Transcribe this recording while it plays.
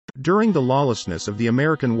During the lawlessness of the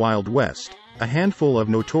American Wild West, a handful of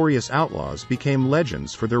notorious outlaws became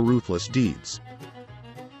legends for their ruthless deeds.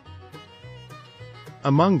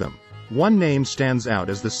 Among them, one name stands out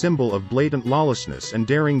as the symbol of blatant lawlessness and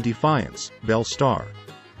daring defiance: Belle Starr.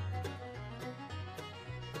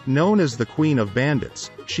 Known as the Queen of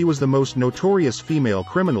Bandits, she was the most notorious female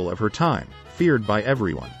criminal of her time, feared by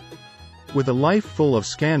everyone. With a life full of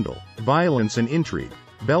scandal, violence and intrigue,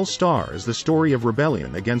 Belle Starr is the story of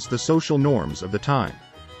rebellion against the social norms of the time.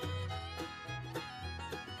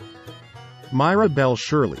 Myra Belle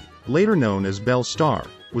Shirley, later known as Belle Starr,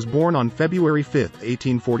 was born on February 5,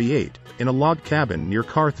 1848, in a log cabin near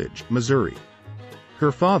Carthage, Missouri.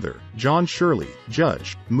 Her father, John Shirley,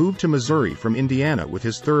 Judge, moved to Missouri from Indiana with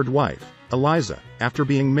his third wife, Eliza, after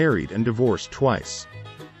being married and divorced twice.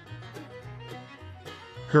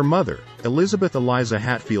 Her mother, Elizabeth Eliza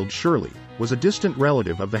Hatfield Shirley, was a distant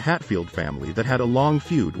relative of the Hatfield family that had a long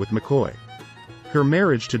feud with McCoy. Her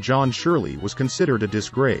marriage to John Shirley was considered a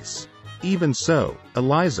disgrace. Even so,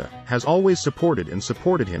 Eliza has always supported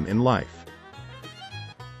him in life.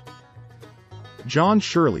 John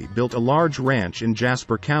Shirley built a large ranch in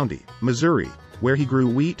Jasper County, Missouri, where he grew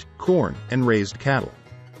wheat, corn, and raised cattle.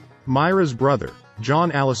 Myra's brother,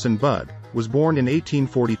 John Allison Budd, was born in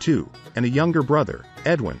 1842, and a younger brother,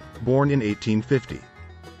 Edwin, born in 1850.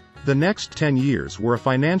 The next 10 years were a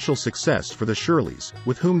financial success for the Shirleys,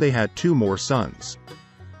 with whom they had 2 more sons.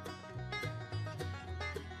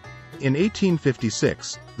 In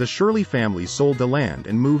 1856, the Shirley family sold the land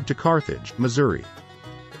and moved to Carthage, Missouri.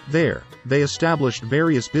 There, they established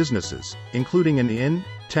various businesses, including an inn,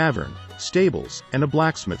 tavern, stables, and a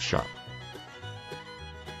blacksmith shop.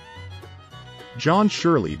 John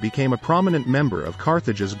Shirley became a prominent member of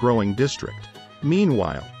Carthage's growing district.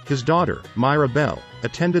 Meanwhile, his daughter, Myra Belle,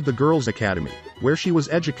 attended the Girls' Academy, where she was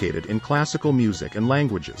educated in classical music and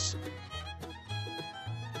languages.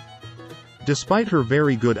 Despite her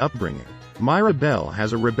very good upbringing, Myra Belle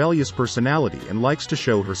has a rebellious personality and likes to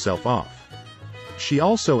show herself off. She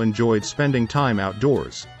also enjoyed spending time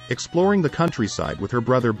outdoors, exploring the countryside with her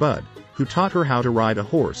brother Bud, who taught her how to ride a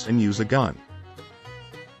horse and use a gun.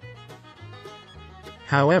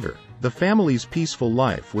 However, the family's peaceful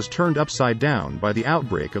life was turned upside down by the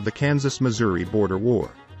outbreak of the Kansas-Missouri border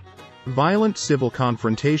war. Violent civil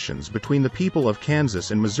confrontations between the people of Kansas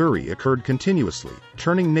and Missouri occurred continuously,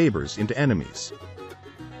 turning neighbors into enemies.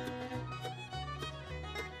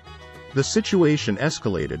 The situation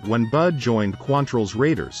escalated when Bud joined Quantrill's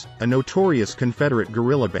Raiders, a notorious Confederate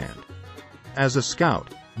guerrilla band. As a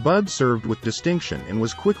scout, Bud served with distinction and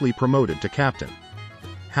was quickly promoted to captain.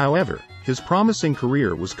 However, his promising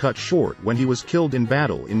career was cut short when he was killed in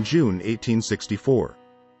battle in June 1864.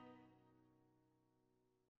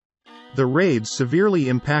 The raids severely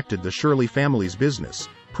impacted the Shirley family's business,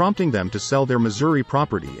 prompting them to sell their Missouri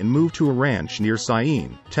property and move to a ranch near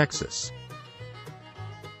Syene, Texas.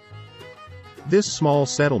 This small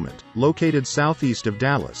settlement, located southeast of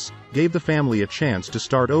Dallas, gave the family a chance to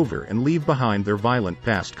start over and leave behind their violent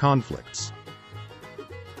past conflicts.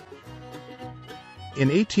 In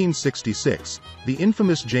 1866, the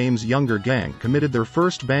infamous James Younger Gang committed their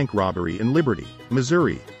first bank robbery in Liberty,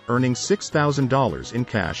 Missouri, earning $6,000 in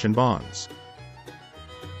cash and bonds.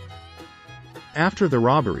 After the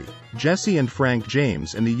robbery, Jesse and Frank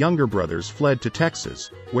James and the Younger brothers fled to Texas,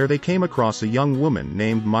 where they came across a young woman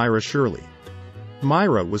named Myra Shirley.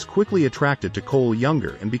 Myra was quickly attracted to Cole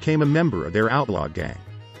Younger and became a member of their outlaw gang.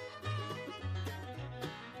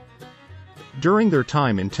 During their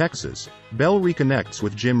time in Texas, Belle reconnects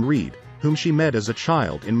with Jim Reed, whom she met as a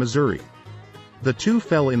child in Missouri. The two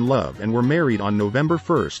fell in love and were married on November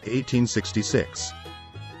 1, 1866.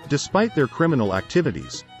 Despite their criminal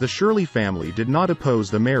activities, the Shirley family did not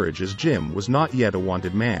oppose the marriage as Jim was not yet a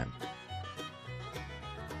wanted man.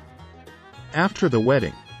 After the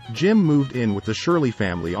wedding, Jim moved in with the Shirley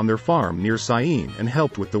family on their farm near Syene and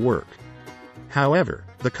helped with the work. However,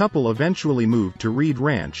 the couple eventually moved to Reed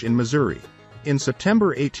Ranch in Missouri. In September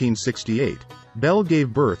 1868, Belle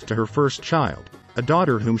gave birth to her first child, a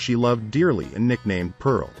daughter whom she loved dearly and nicknamed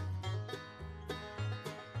Pearl.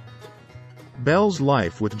 Belle's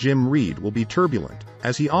life with Jim Reed will be turbulent,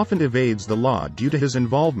 as he often evades the law due to his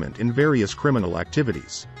involvement in various criminal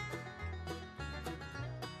activities.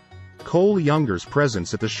 Cole Younger's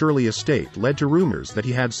presence at the Shirley estate led to rumors that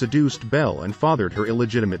he had seduced Belle and fathered her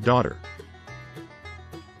illegitimate daughter.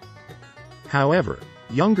 However,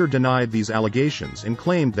 Younger denied these allegations and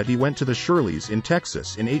claimed that he went to the Shirleys in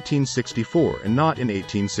Texas in 1864 and not in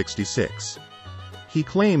 1866. He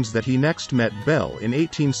claims that he next met Belle in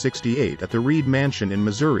 1868 at the Reed Mansion in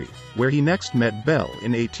Missouri, where he next met Belle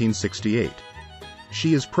in 1868.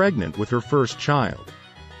 She is pregnant with her first child.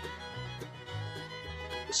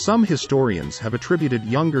 Some historians have attributed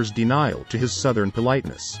Younger's denial to his Southern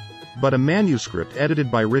politeness. But a manuscript edited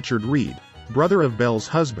by Richard Reed, brother of Belle's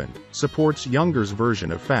husband, supports Younger's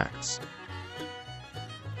version of facts.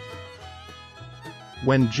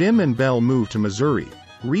 When Jim and Belle move to Missouri,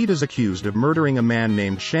 Reed is accused of murdering a man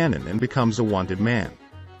named Shannon and becomes a wanted man.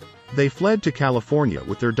 They fled to California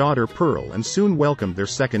with their daughter Pearl and soon welcomed their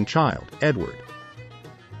second child, Edward.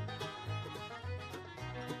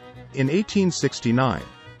 In 1869,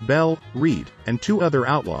 Belle, Reed, and 2 other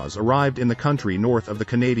outlaws arrived in the country north of the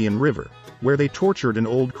Canadian River, where they tortured an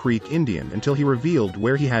Old Creek Indian until he revealed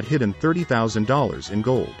where he had hidden $30,000 in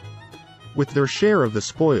gold. With their share of the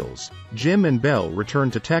spoils, Jim and Belle return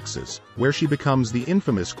to Texas, where she becomes the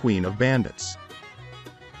infamous Queen of Bandits.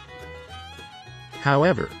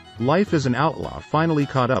 However, life as an outlaw finally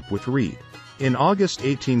caught up with Reed. In August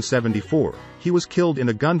 1874, he was killed in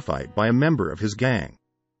a gunfight by a member of his gang.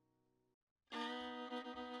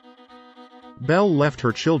 Belle left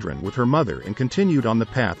her children with her mother and continued on the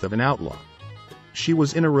path of an outlaw. She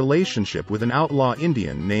was in a relationship with an outlaw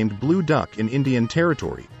Indian named Blue Duck in Indian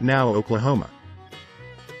Territory, now Oklahoma.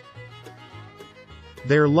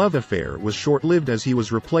 Their love affair was short-lived as he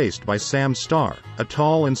was replaced by Sam Starr, a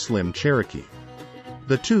tall and slim Cherokee.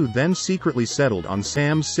 The two then secretly settled on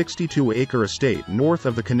Sam's 62-acre estate north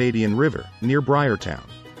of the Canadian River, near Briartown.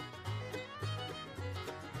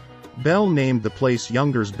 Belle named the place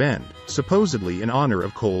Younger's Bend, supposedly in honor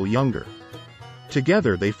of Cole Younger.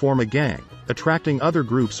 Together they form a gang, attracting other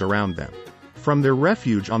groups around them. From their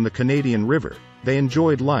refuge on the Canadian River, they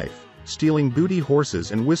enjoyed life, stealing booty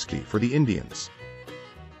horses and whiskey for the Indians.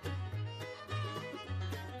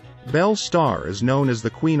 Belle Starr is known as the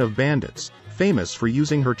Queen of Bandits, famous for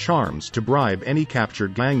using her charms to bribe any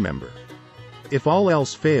captured gang member. If all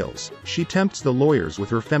else fails, she tempts the lawyers with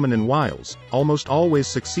her feminine wiles, almost always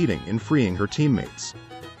succeeding in freeing her teammates.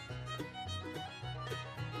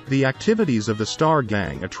 The activities of the Starr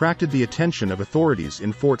gang attracted the attention of authorities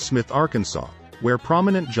in Fort Smith, Arkansas, where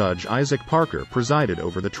prominent Judge Isaac Parker presided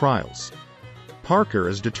over the trials. Parker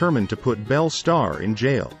is determined to put Belle Starr in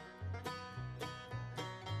jail.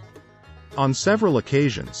 On several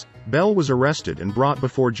occasions, Belle was arrested and brought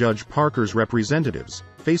before Judge Parker's representatives,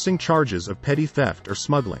 facing charges of petty theft or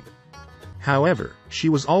smuggling. However, she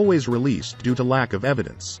was always released due to lack of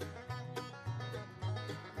evidence.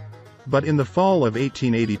 But in the fall of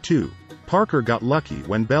 1882, Parker got lucky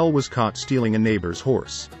when Belle was caught stealing a neighbor's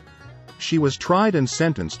horse. She was tried and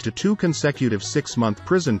sentenced to 2 consecutive 6-month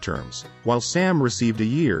prison terms, while Sam received a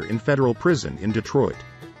year in federal prison in Detroit.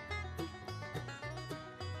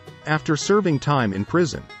 After serving time in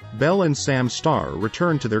prison, Belle and Sam Starr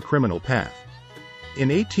returned to their criminal path. In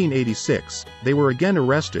 1886, they were again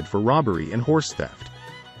arrested for robbery and horse theft.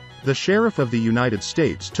 The Sheriff of the United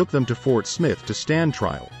States took them to Fort Smith to stand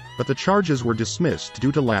trial, but the charges were dismissed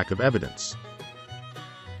due to lack of evidence.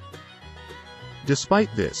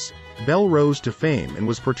 Despite this, Belle rose to fame and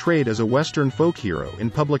was portrayed as a Western folk hero in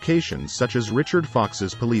publications such as Richard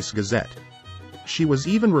Fox's Police Gazette. She was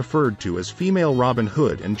even referred to as female Robin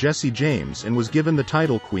Hood and Jesse James and was given the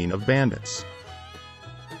title Queen of Bandits.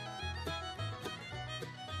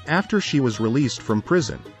 After she was released from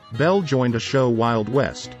prison, Belle joined a show Wild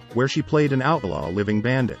West, where she played an outlaw living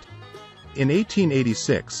bandit. In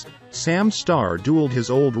 1886, Sam Starr dueled his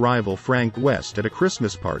old rival Frank West at a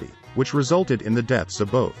Christmas party, which resulted in the deaths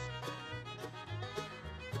of both.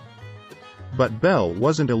 But Belle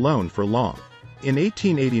wasn't alone for long. In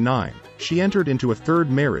 1889, she entered into a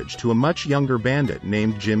third marriage to a much younger bandit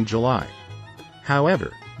named Jim July.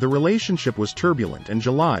 However, the relationship was turbulent and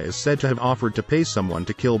July is said to have offered to pay someone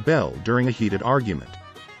to kill Belle during a heated argument.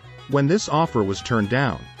 When this offer was turned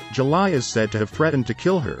down, July is said to have threatened to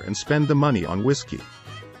kill her and spend the money on whiskey.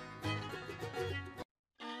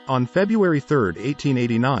 On February 3,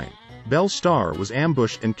 1889, Belle Starr was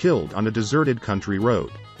ambushed and killed on a deserted country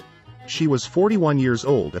road. She was 41 years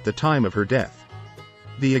old at the time of her death.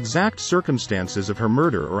 The exact circumstances of her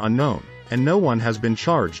murder are unknown, and no one has been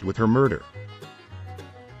charged with her murder.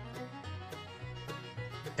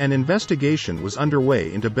 An investigation was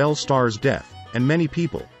underway into Belle Starr's death, and many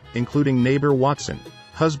people, including neighbor Watson,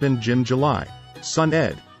 husband Jim July, son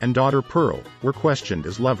Ed, and daughter Pearl, were questioned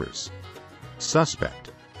as lovers.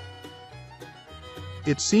 Suspect.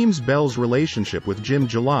 It seems Belle's relationship with Jim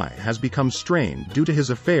July has become strained due to his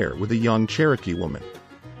affair with a young Cherokee woman.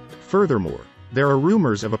 Furthermore, there are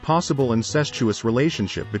rumors of a possible incestuous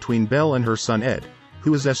relationship between Belle and her son Ed,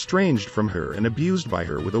 who is estranged from her and abused by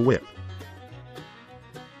her with a whip.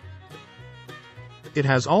 It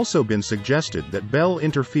has also been suggested that Belle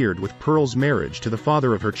interfered with Pearl's marriage to the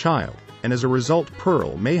father of her child, and as a result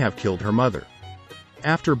Pearl may have killed her mother.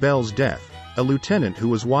 After Belle's death, a lieutenant who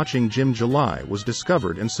was watching Jim July was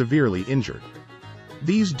discovered and severely injured.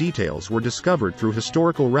 These details were discovered through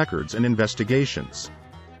historical records and investigations.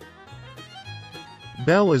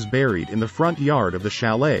 Belle is buried in the front yard of the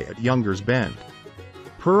chalet at Younger's Bend.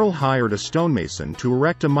 Pearl hired a stonemason to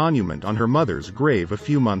erect a monument on her mother's grave a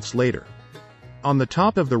few months later. On the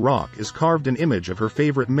top of the rock is carved an image of her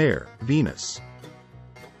favorite mare, Venus.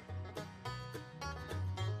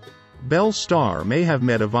 Belle Starr may have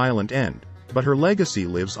met a violent end, but her legacy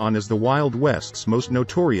lives on as the Wild West's most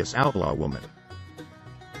notorious outlaw woman.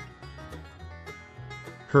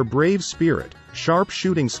 Her brave spirit, sharp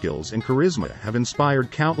shooting skills and charisma have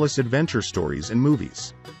inspired countless adventure stories and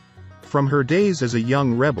movies. From her days as a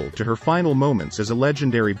young rebel to her final moments as a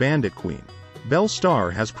legendary bandit queen, Belle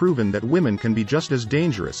Starr has proven that women can be just as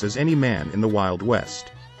dangerous as any man in the Wild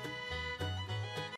West.